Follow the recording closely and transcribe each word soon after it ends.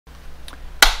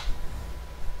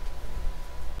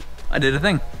I did a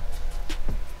thing.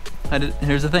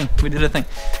 Here's the thing. We did a thing.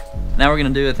 Now we're gonna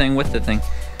do a thing with the thing.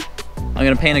 I'm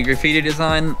gonna paint a graffiti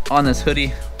design on this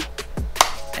hoodie,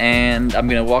 and I'm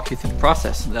gonna walk you through the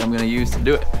process that I'm gonna use to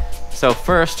do it. So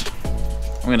first,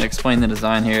 I'm gonna explain the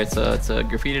design here. It's a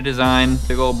graffiti design,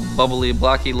 big old bubbly,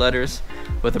 blocky letters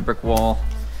with a brick wall.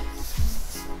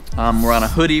 We're on a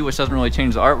hoodie, which doesn't really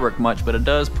change the artwork much, but it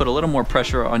does put a little more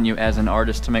pressure on you as an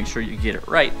artist to make sure you get it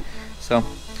right. So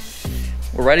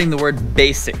we're writing the word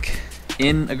basic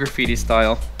in a graffiti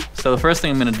style. So the first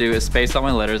thing I'm gonna do is space out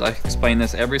my letters. I explain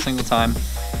this every single time.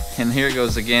 And here it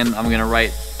goes again. I'm gonna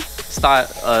write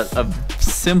a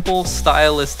simple,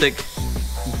 stylistic,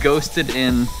 ghosted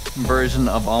in version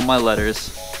of all my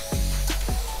letters.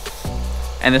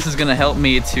 And this is gonna help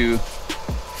me to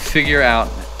figure out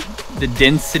the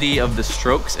density of the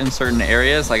strokes in certain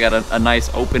areas. I got a nice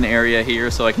open area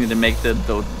here, so I can either make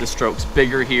the strokes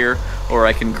bigger here, or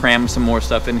I can cram some more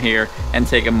stuff in here and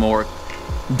take a more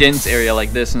dense area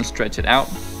like this and stretch it out.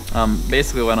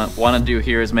 Basically what I want to do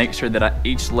here is make sure that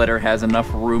each letter has enough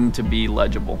room to be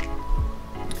legible.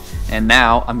 And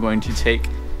now I'm going to take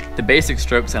the basic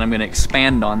strokes and I'm going to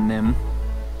expand on them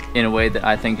in a way that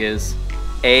I think is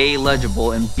A,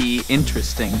 legible, and B,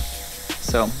 interesting.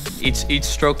 So each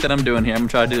stroke that I'm doing here, I'm going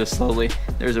to try to do this slowly.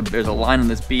 There's a line on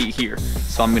this B here.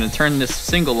 So I'm going to turn this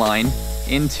single line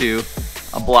into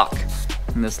a block.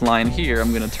 And this line here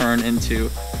I'm going to turn into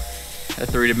a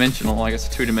three-dimensional, I guess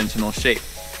a two-dimensional shape.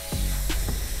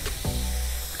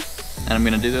 And I'm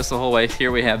going to do this the whole way.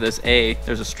 Here we have this A.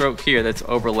 There's a stroke here that's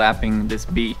overlapping this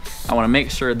B. I want to make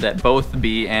sure that both the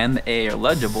B and the A are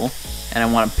legible, and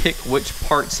I want to pick which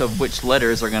parts of which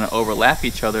letters are going to overlap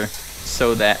each other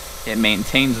so that it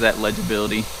maintains that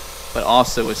legibility, but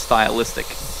also is stylistic.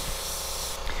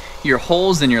 Your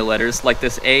holes in your letters, like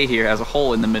this A here has a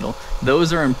hole in the middle,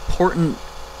 those are important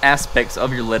aspects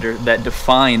of your letter that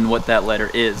define what that letter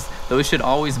is. Those should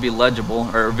always be legible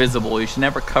or visible. You should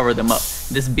never cover them up.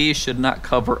 This B should not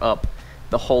cover up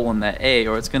the hole in that A,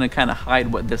 or it's going to kind of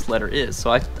hide what this letter is.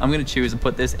 So I'm going to choose to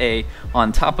put this A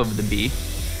on top of the B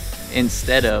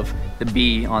instead of the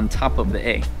B on top of the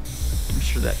A. I'm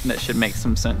sure that should make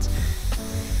some sense.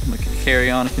 I'm going to carry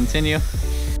on and continue.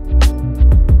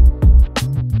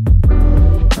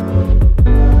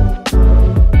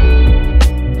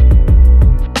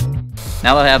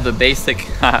 Now that I have the basic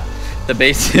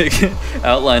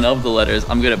outline of the letters,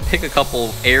 I'm going to pick a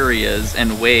couple areas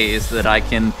and ways that I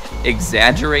can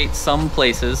exaggerate some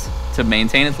places to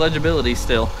maintain its legibility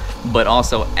still, but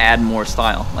also add more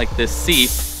style. Like this C,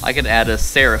 I could add a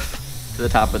serif to the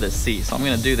top of this C, so I'm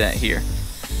going to do that here.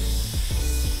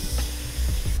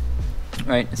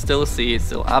 Right, it's still a C, it's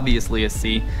still obviously a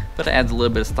C, but it adds a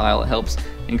little bit of style. It helps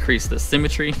increase the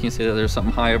symmetry. You can see that there's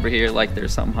something high over here, like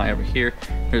there's something high over here.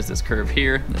 There's this curve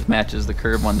here that matches the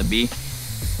curve on the B.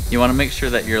 You want to make sure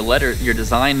that your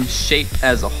design shape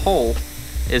as a whole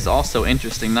is also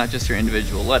interesting, not just your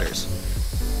individual letters.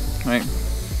 Right?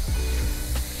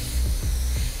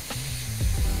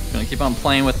 I'm gonna keep on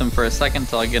playing with them for a second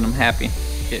until I get them happy.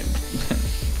 Get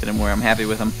them where I'm happy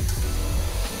with them.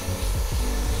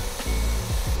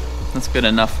 That's good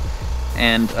enough.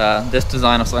 And this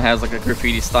design also has like a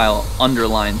graffiti style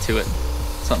underline to it,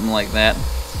 something like that.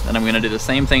 Then I'm going to do the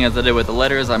same thing as I did with the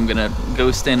letters. I'm going to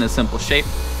ghost in a simple shape,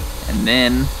 and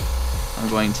then I'm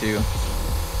going to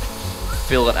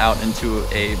fill it out into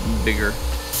a bigger,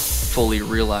 fully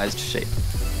realized shape,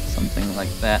 something like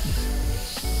that.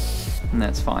 And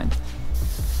that's fine.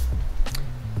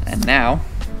 And now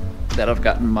that I've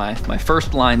gotten my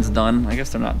first lines done, I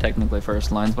guess they're not technically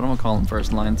first lines, but I'm gonna call them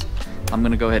first lines. I'm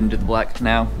gonna go ahead and do the black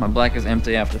now. My black is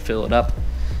empty, I have to fill it up.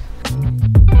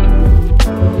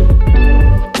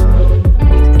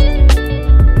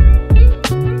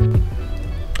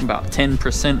 About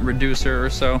 10% reducer or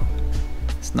so.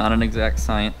 It's not an exact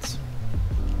science.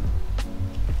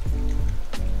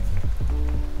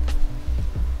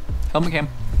 Help me, Cam.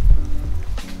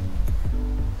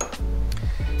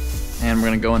 And we're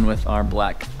going to go in with our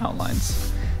black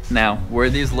outlines. Now, where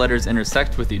these letters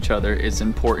intersect with each other, it's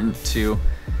important to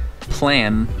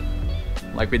plan,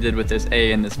 like we did with this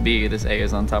A and this B. This A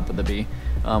is on top of the B.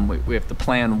 We have to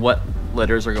plan what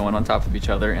letters are going on top of each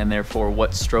other, and therefore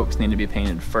what strokes need to be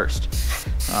painted first.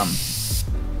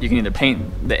 You can either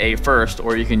paint the A first,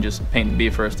 or you can just paint the B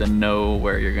first and know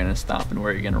where you're going to stop and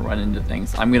where you're going to run into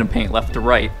things. I'm going to paint left to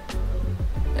right,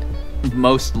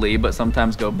 mostly, but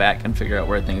sometimes go back and figure out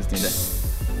where things need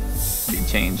to be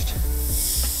changed.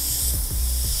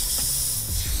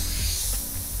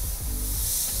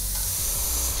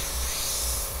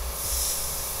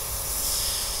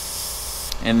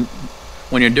 And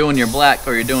when you're doing your black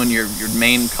or you're doing your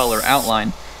main color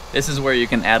outline, this is where you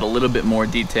can add a little bit more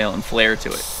detail and flair to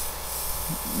it.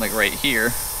 Like right here,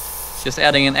 just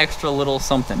adding an extra little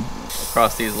something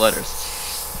across these letters.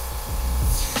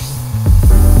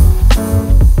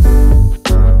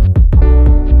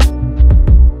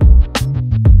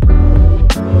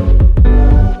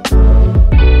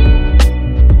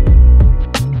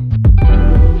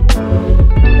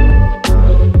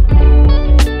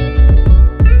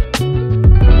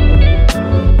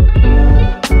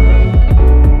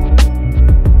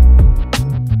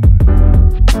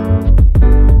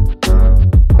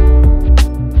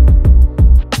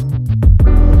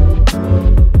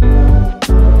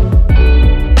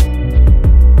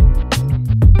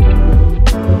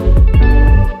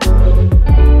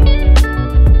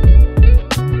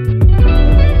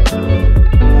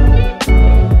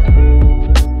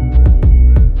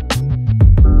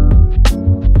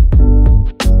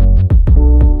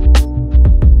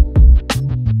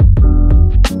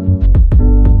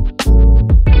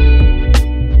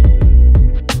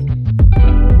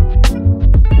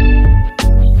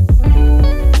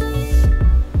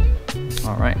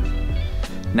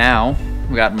 Now,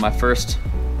 we got my first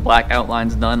black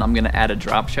outlines done. I'm gonna add a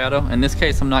drop shadow. In this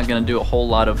case, I'm not gonna do a whole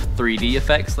lot of 3D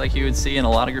effects like you would see in a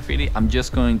lot of graffiti. I'm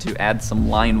just going to add some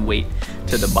line weight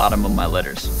to the bottom of my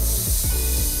letters.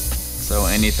 So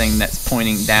anything that's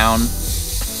pointing down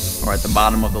or at the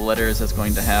bottom of the letters is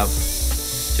going to have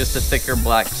just a thicker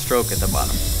black stroke at the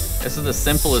bottom. This is the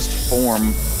simplest form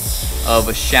of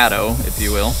a shadow, if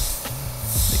you will.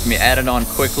 It can be added on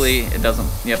quickly. It doesn't,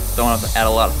 you don't have to add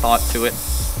a lot of thought to it.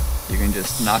 You can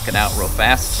just knock it out real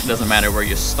fast. It doesn't matter where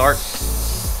you start.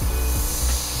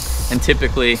 And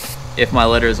typically, if my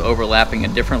letter is overlapping a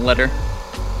different letter,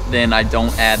 then I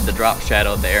don't add the drop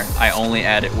shadow there. I only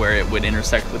add it where it would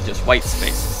intersect with just white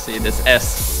space. See this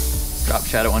S drop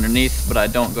shadow underneath, but I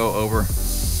don't go over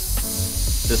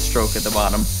this stroke at the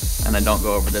bottom, and I don't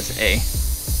go over this A.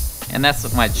 And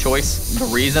that's my choice. The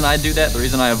reason I do that, the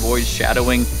reason I avoid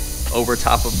shadowing over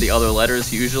top of the other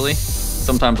letters usually,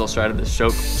 sometimes I'll shadow the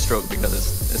stroke because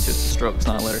it's just a stroke, it's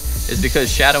not a letter, is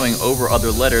because shadowing over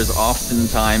other letters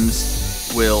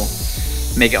oftentimes will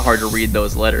make it hard to read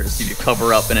those letters. If you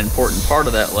cover up an important part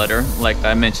of that letter, like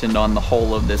I mentioned on the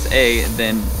whole of this A,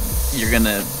 then you're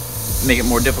gonna make it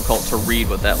more difficult to read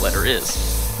what that letter is.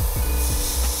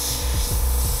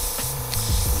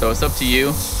 So it's up to you.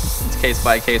 It's case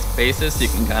by case basis. You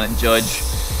can kind of judge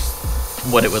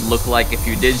what it would look like if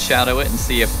you did shadow it and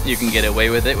see if you can get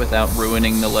away with it without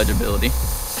ruining the legibility.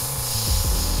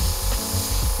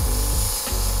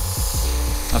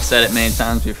 I've said it many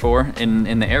times before, in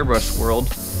the airbrush world,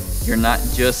 you're not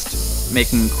just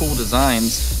making cool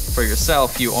designs for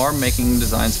yourself, you are making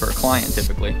designs for a client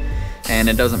typically. And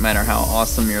it doesn't matter how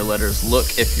awesome your letters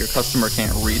look, if your customer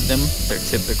can't read them, they're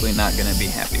typically not going to be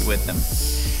happy with them.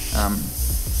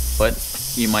 But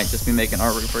you might just be making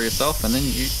artwork for yourself, and then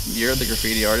you're the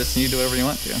graffiti artist and you do whatever you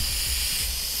want to.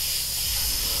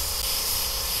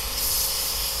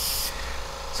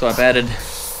 So I've added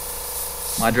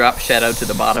my drop shadow to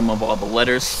the bottom of all the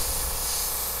letters.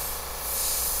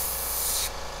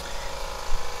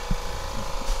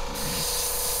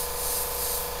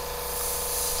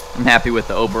 I'm happy with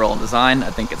the overall design.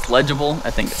 I think it's legible.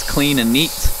 I think it's clean and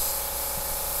neat.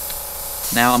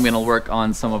 Now I'm going to work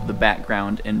on some of the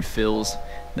background and fills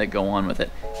that go on with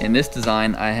it. In this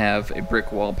design, I have a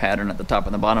brick wall pattern at the top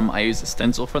and the bottom. I use a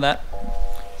stencil for that,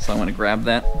 so I'm going to grab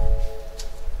that.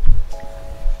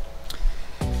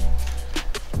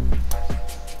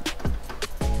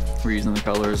 We're using the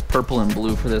colors purple and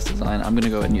blue for this design. I'm going to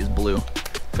go ahead and use blue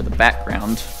for the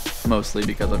background, mostly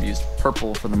because I've used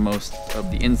purple for the most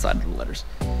of the inside of the letters.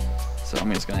 So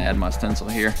I'm just going to add my stencil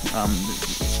here.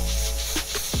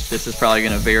 This is probably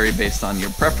going to vary based on your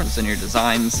preference and your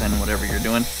designs and whatever you're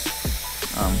doing.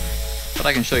 But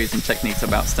I can show you some techniques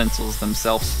about stencils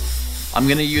themselves. I'm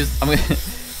going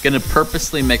to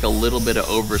purposely make a little bit of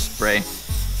overspray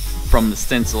from the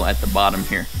stencil at the bottom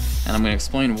here. And I'm going to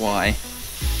explain why.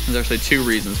 There's actually two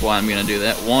reasons why I'm going to do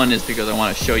that. One is because I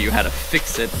want to show you how to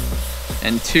fix it.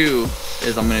 And two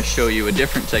is I'm going to show you a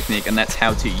different technique, and that's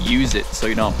how to use it so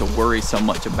you don't have to worry so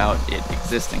much about it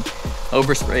existing.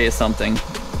 Overspray is something.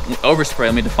 Overspray,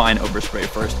 let me define overspray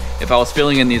first. If I was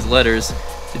filling in these letters,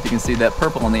 if you can see that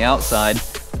purple on the outside,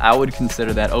 I would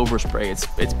consider that overspray.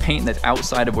 It's paint that's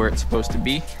outside of where it's supposed to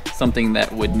be, something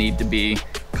that would need to be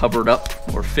covered up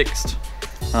or fixed,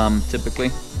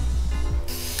 typically.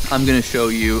 I'm going to show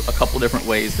you a couple different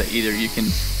ways that either you can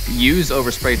use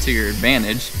overspray to your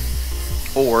advantage,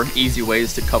 or easy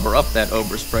ways to cover up that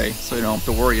overspray so you don't have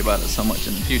to worry about it so much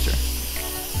in the future.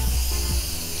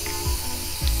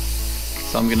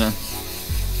 So I'm gonna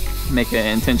make an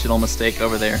intentional mistake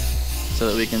over there so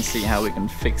that we can see how we can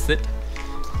fix it,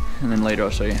 and then later I'll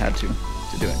show you how to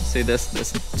do it. See this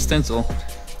stencil,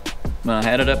 when I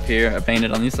had it up here, I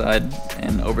painted on the side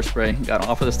and overspray got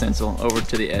off of the stencil over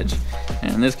to the edge,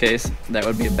 and in this case that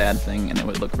would be a bad thing and it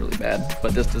would look really bad.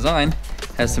 But this design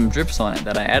has some drips on it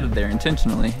that I added there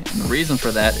intentionally, and the reason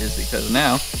for that is because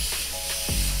now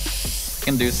I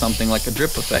can do something like a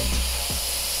drip effect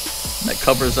that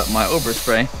covers up my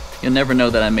overspray. You'll never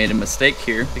know that I made a mistake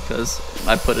here because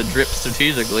I put a drip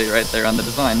strategically right there on the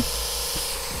design.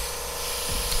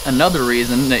 Another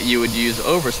reason that you would use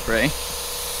overspray,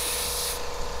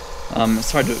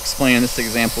 it's hard to explain in this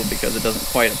example because it doesn't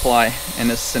quite apply in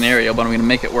this scenario, but I'm going to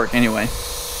make it work anyway.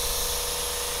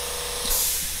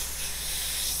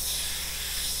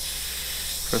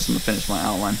 First I'm going to finish my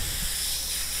outline.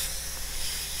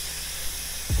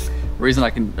 The reason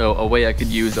a way I could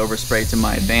use overspray to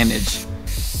my advantage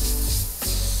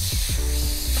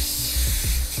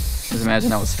is,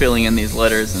 imagine I was filling in these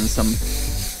letters and some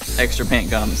extra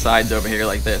paint got on the sides over here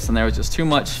like this, and there was just too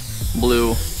much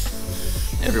blue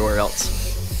everywhere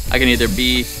else. I can either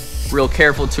be real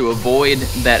careful to avoid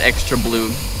that extra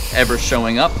blue ever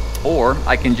showing up, or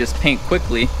I can just paint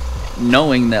quickly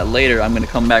knowing that later I'm going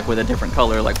to come back with a different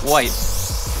color like white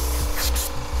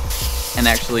and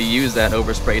actually use that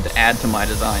overspray to add to my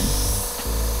design.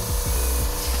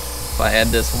 If I add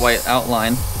this white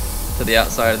outline to the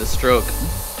outside of the stroke,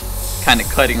 kind of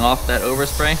cutting off that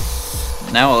overspray,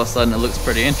 now all of a sudden it looks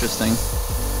pretty interesting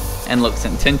and looks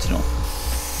intentional.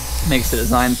 Makes the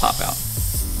design pop out.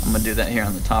 I'm going to do that here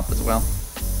on the top as well.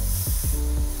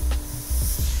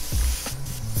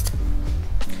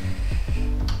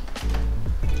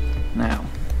 Now,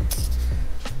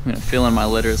 I'm going to fill in my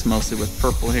letters mostly with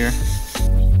purple here.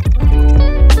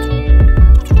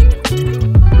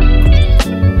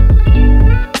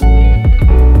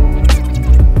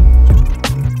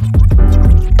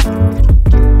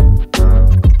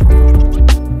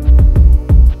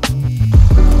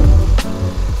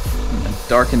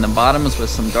 Darken the bottoms with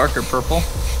some darker purple.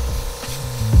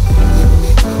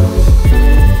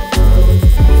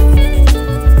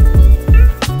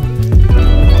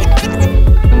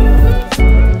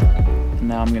 And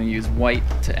now I'm going to use white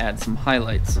to add some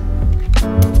highlights.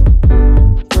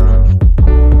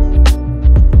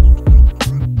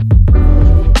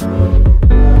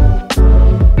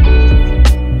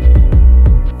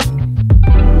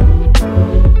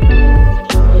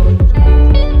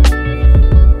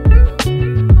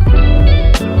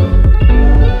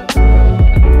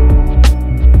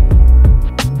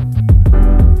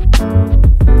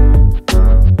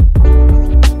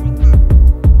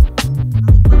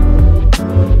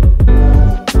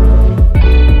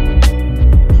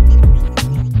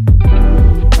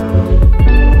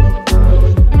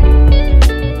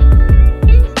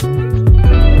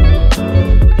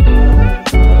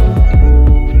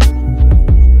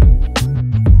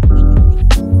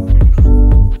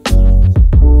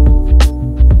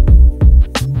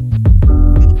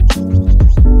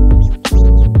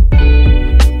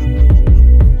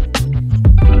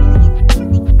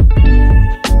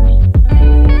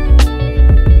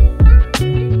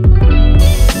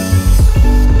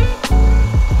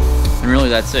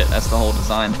 That's it. That's the whole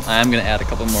design. I am going to add a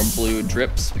couple more blue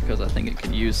drips because I think it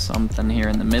could use something here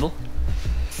in the middle.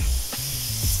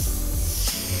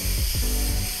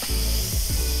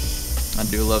 I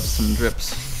do love some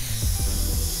drips.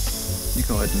 You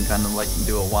can go ahead and kind of like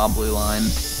do a wobbly line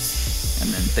and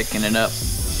then thicken it up.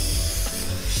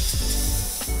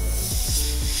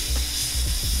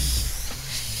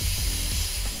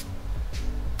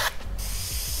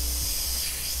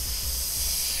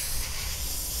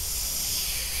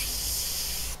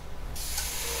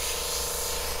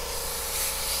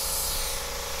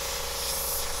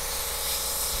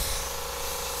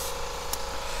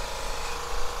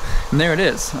 And there it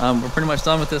is. We're pretty much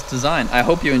done with this design. I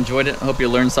hope you enjoyed it. I hope you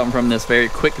learned something from this very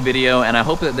quick video, and I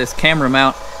hope that this camera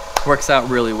mount works out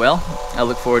really well. I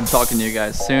look forward to talking to you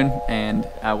guys soon, and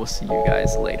I will see you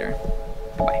guys later.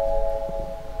 Bye.